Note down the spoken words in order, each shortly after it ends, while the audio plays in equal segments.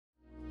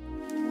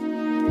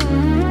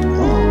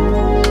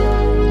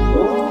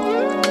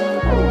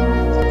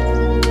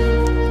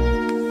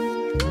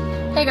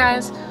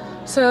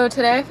So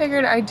today I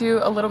figured I'd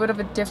do a little bit of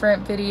a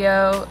different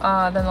video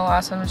than the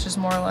last one, which is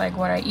more like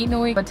what I eat in a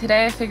week. But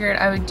today I figured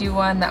I would do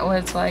one that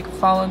was like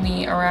follow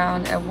me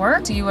around at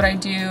work, see what I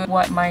do,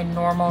 what my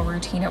normal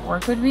routine at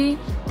work would be.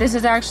 This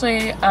is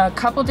actually a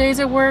couple days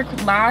at work.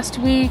 Last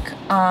week,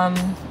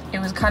 it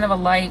was kind of a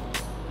light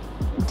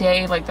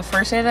day, like the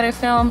first day that I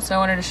filmed, so I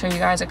wanted to show you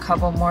guys a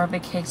couple more of the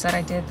cakes that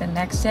I did the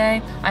next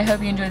day. I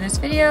hope you enjoyed this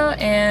video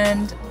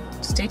and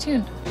stay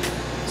tuned.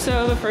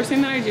 So the first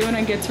thing that I do when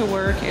I get to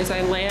work is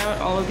I lay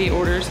out all of the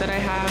orders that I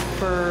have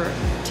for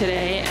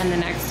today and the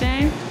next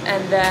day.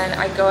 And then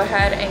I go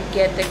ahead and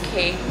get the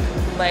cake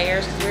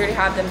layers, because we already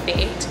have them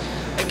baked.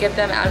 I get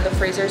them out of the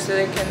freezer so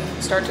they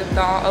can start to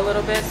thaw a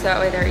little bit, so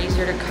that way they're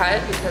easier to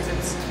cut, because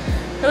it's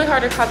really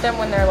hard to cut them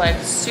when they're like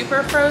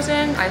super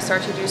frozen. I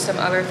start to do some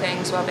other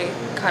things while they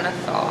kind of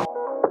thaw.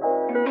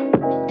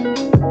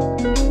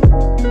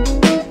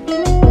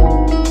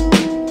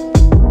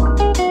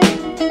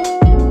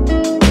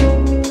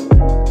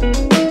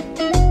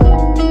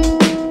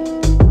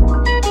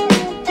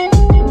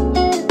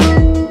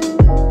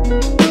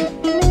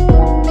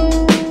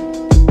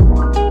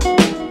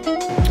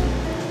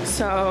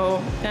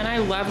 So then I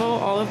level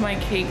all of my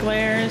cake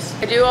layers.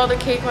 I do all the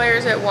cake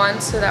layers at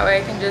once, so that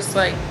way I can just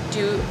like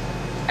do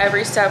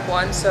every step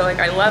once. So like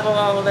I level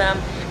all of them,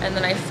 and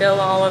then I fill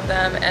all of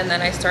them, and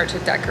then I start to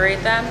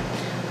decorate them,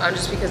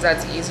 just because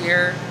that's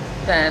easier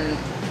than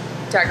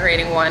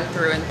decorating one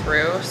through and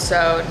through.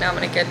 So now I'm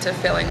gonna get to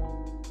filling.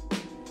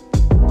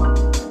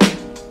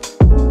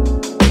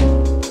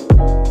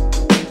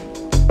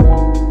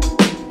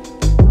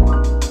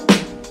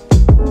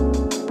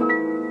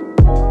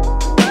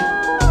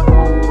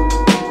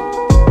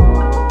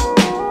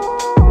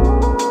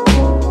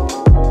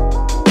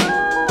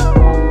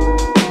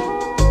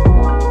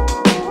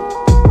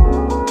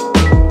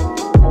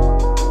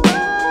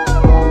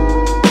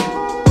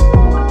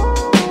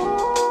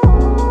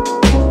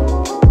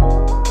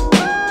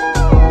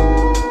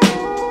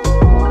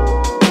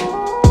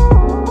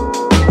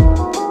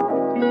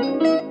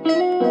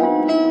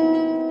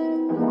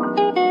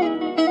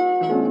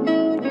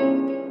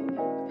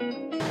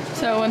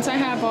 So once I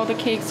have all the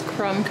cakes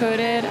crumb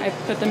coated, I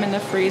put them in the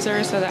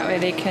freezer so that way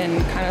they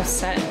can kind of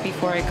set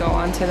before I go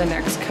on to the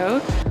next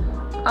coat.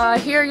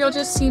 Here you'll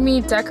just see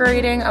me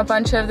decorating a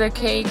bunch of the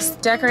cakes.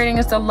 Decorating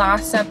is the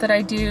last step that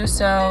I do,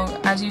 so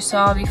as you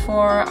saw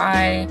before,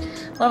 I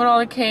level all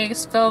the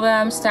cakes, fill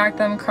them, stack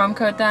them, crumb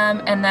coat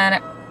them, and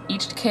then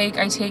each cake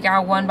I take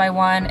out one by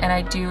one and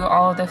I do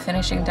all of the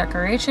finishing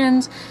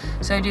decorations.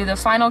 So I do the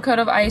final coat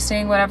of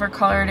icing, whatever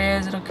color it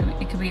is. It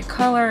could be a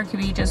color, it could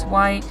be just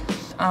white.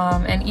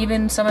 And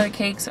even some of the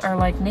cakes are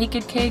like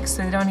naked cakes,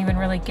 so they don't even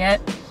really get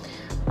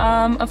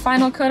a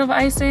final coat of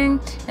icing.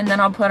 And then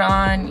I'll put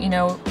on, you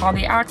know, all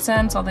the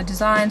accents, all the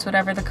designs,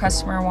 whatever the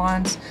customer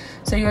wants.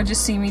 So you'll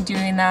just see me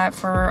doing that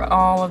for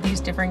all of these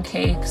different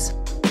cakes.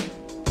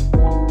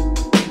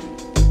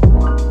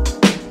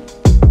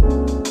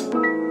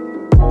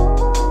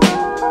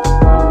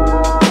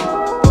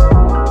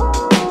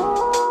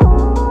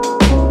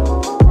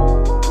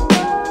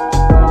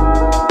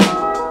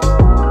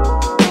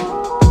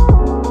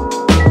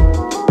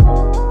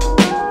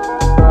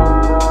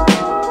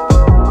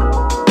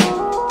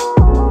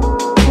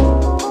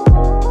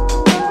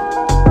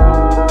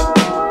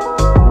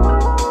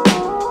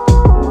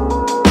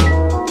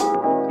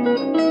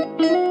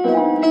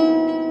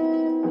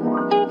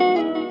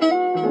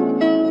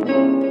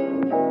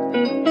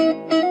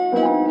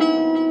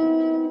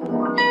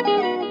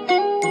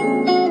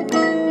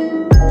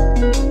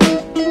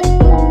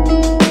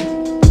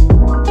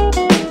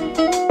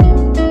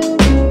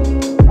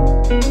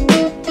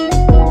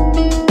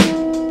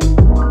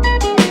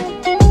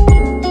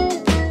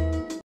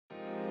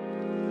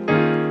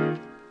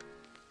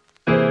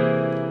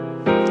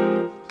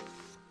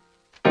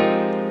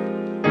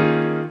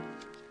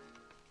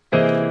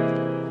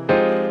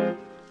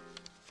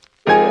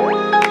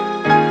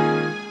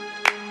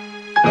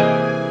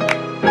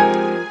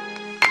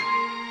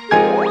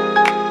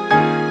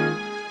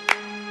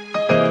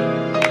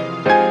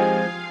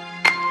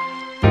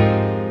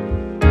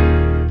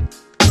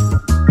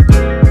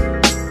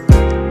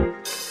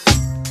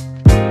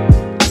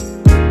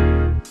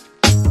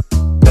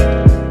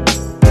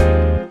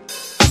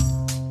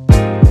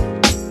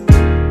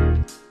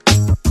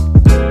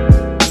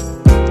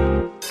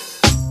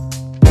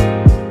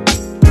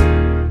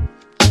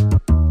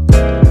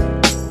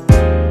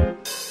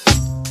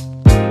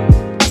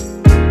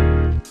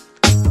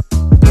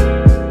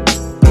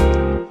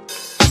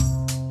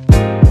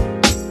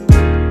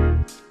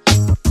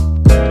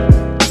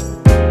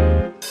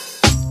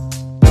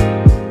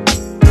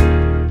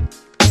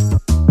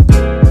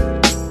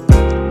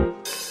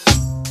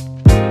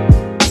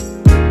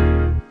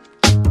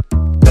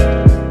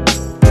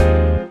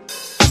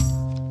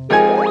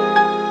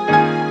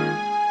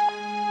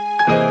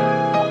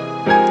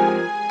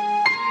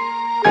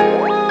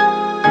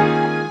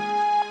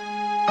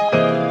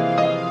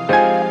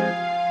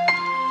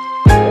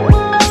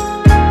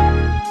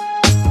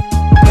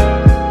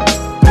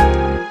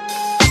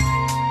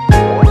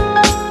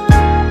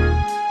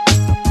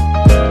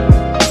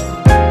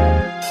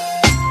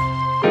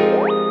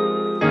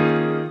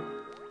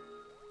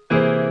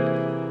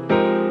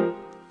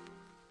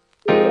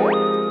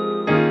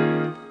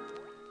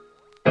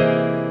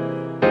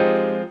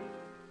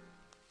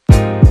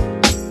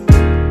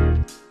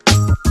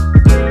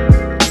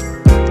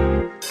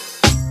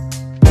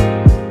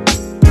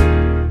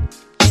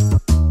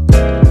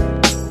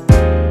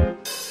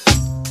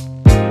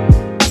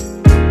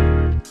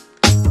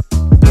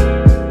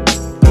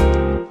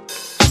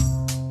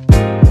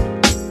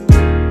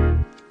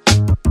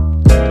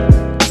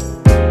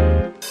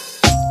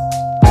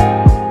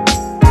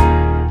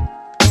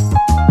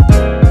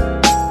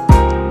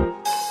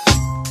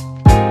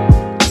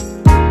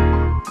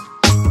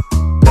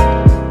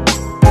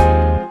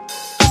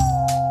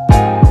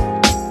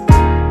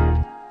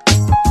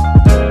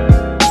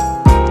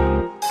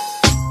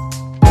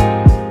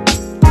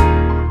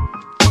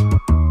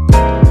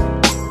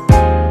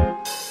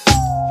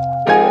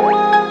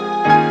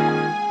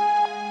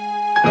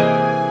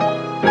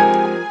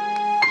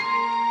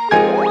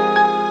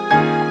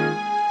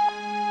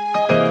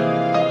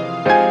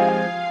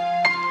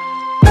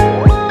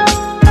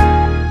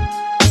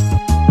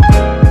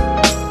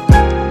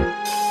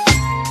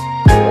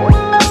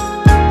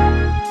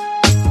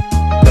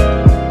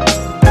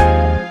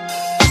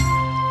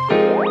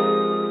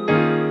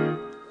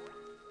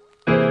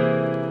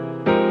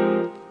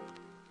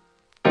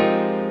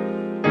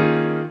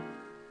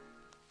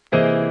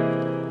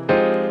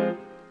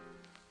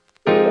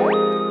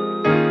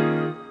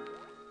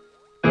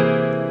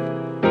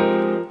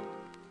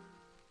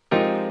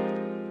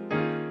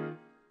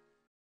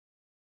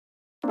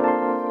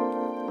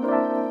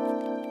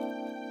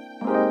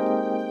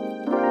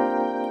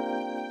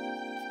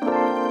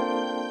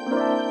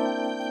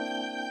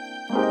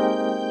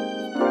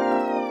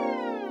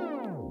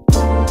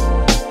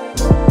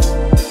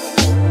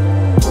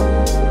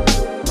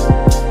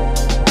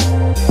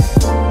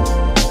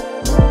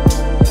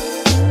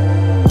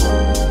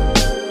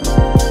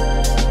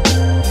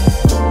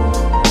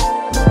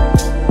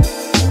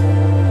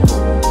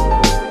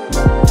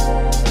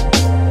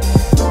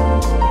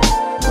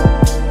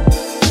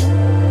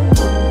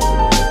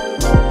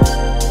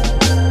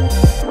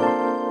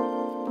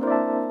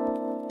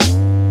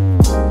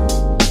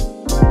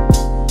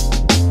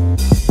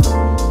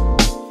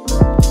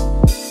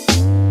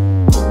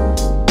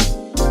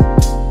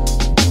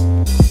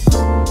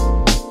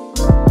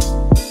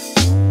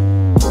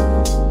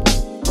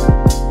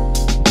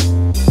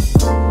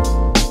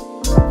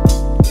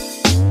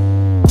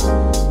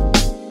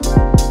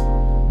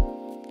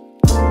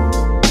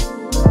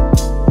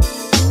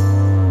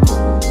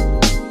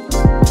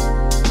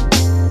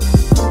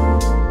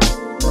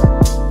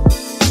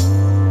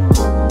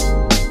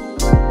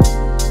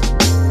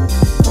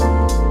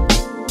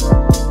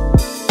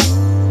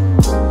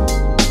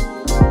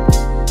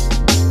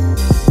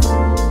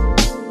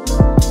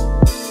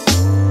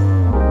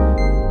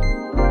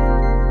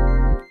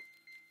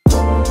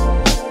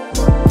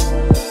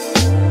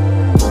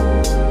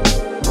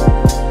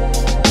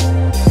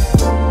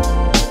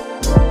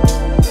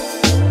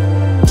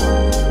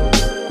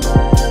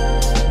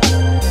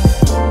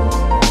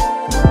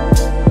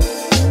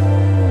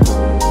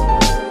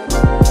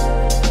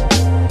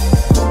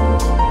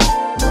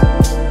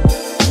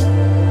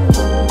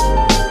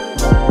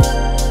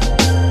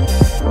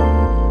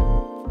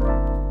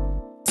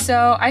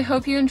 So I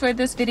hope you enjoyed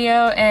this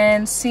video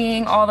and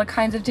seeing all the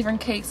kinds of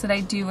different cakes that I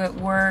do at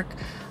work.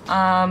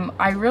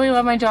 I really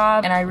love my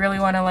job and I really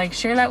want to like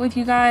share that with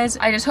you guys.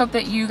 I just hope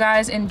that you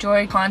guys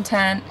enjoy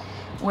content,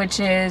 which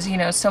is, you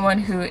know, someone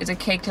who is a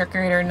cake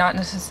decorator, not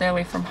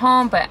necessarily from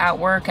home, but at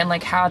work, and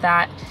like how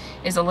that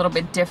is a little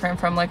bit different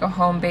from like a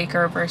home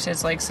baker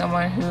versus like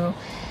someone who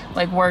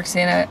like works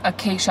in a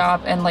cake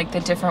shop, and like the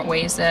different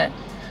ways that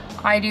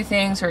I do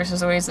things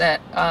versus the ways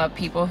that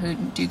people who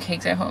do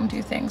cakes at home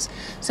do things.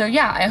 So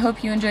yeah, I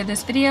hope you enjoyed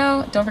this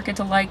video. Don't forget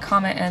to like,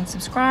 comment, and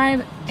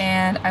subscribe,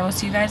 and I will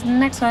see you guys in the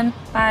next one.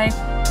 Bye.